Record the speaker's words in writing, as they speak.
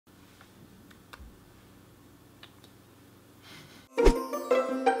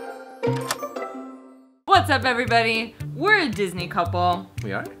What's up, everybody? We're a Disney couple.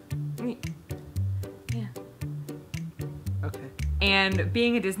 We are? Yeah. Okay. And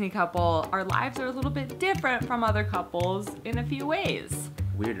being a Disney couple, our lives are a little bit different from other couples in a few ways.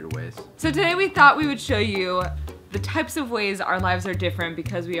 Weirder ways. So today we thought we would show you the types of ways our lives are different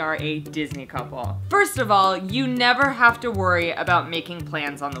because we are a Disney couple. First of all, you never have to worry about making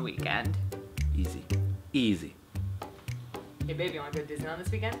plans on the weekend. Easy. Easy. Hey babe, you wanna go to Disney on this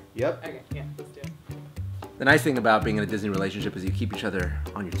weekend? Yep. Okay, yeah, let's do it. The nice thing about being in a Disney relationship is you keep each other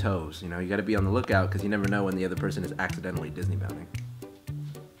on your toes. You know, you gotta be on the lookout because you never know when the other person is accidentally Disney bounding.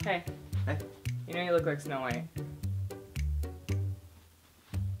 Hey. Hey. You know you look like Snow White.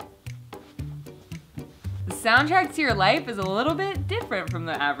 The soundtrack to your life is a little bit different from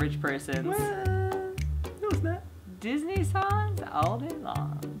the average person's. No, it's not. Disney songs all day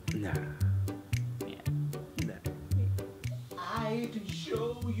long. Nah. Yeah. Nah. I can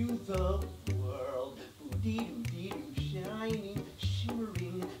show you the world, ooh-dee-doo-dee-doo, shining,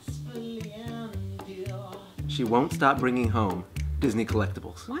 shimmering, splendid. She won't stop bringing home Disney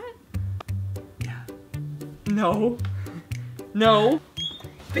collectibles. What? Yeah. No. No.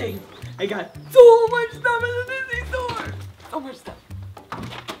 Babe, I got so much stuff in the Disney store. So much stuff.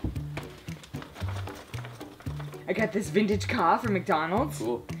 I got this vintage car from McDonald's.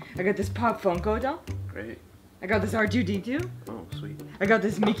 Cool. I got this Pop Funko doll. Great. I got this R2-D2. Oh, sweet. I got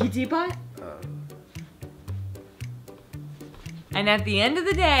this Mickey teapot. And at the end of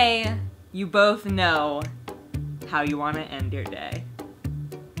the day, you both know how you want to end your day.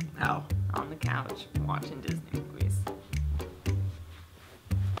 How? On the couch, watching Disney movies.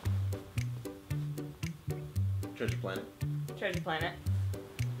 Treasure Planet. Treasure Planet.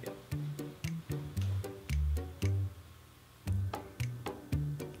 Yep.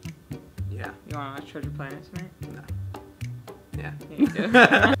 Yeah. You want to watch Treasure Planet tonight? No. Yeah. Yeah, you do.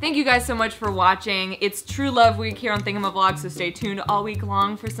 Thank you guys so much for watching. It's True Love Week here on Thingamavlogs, so stay tuned all week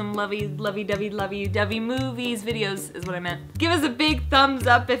long for some lovey-dovey movies, videos is what I meant. Give us a big thumbs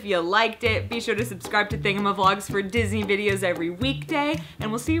up if you liked it. Be sure to subscribe to Thingamavlogs for Disney videos every weekday,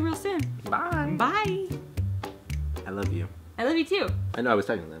 and we'll see you real soon. Bye. Bye. I love you. I love you too. I know I was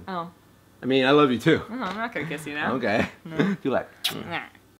talking to them. Oh. I mean, I love you too. Oh, I'm not gonna kiss you now. Okay. No. You like. Nah.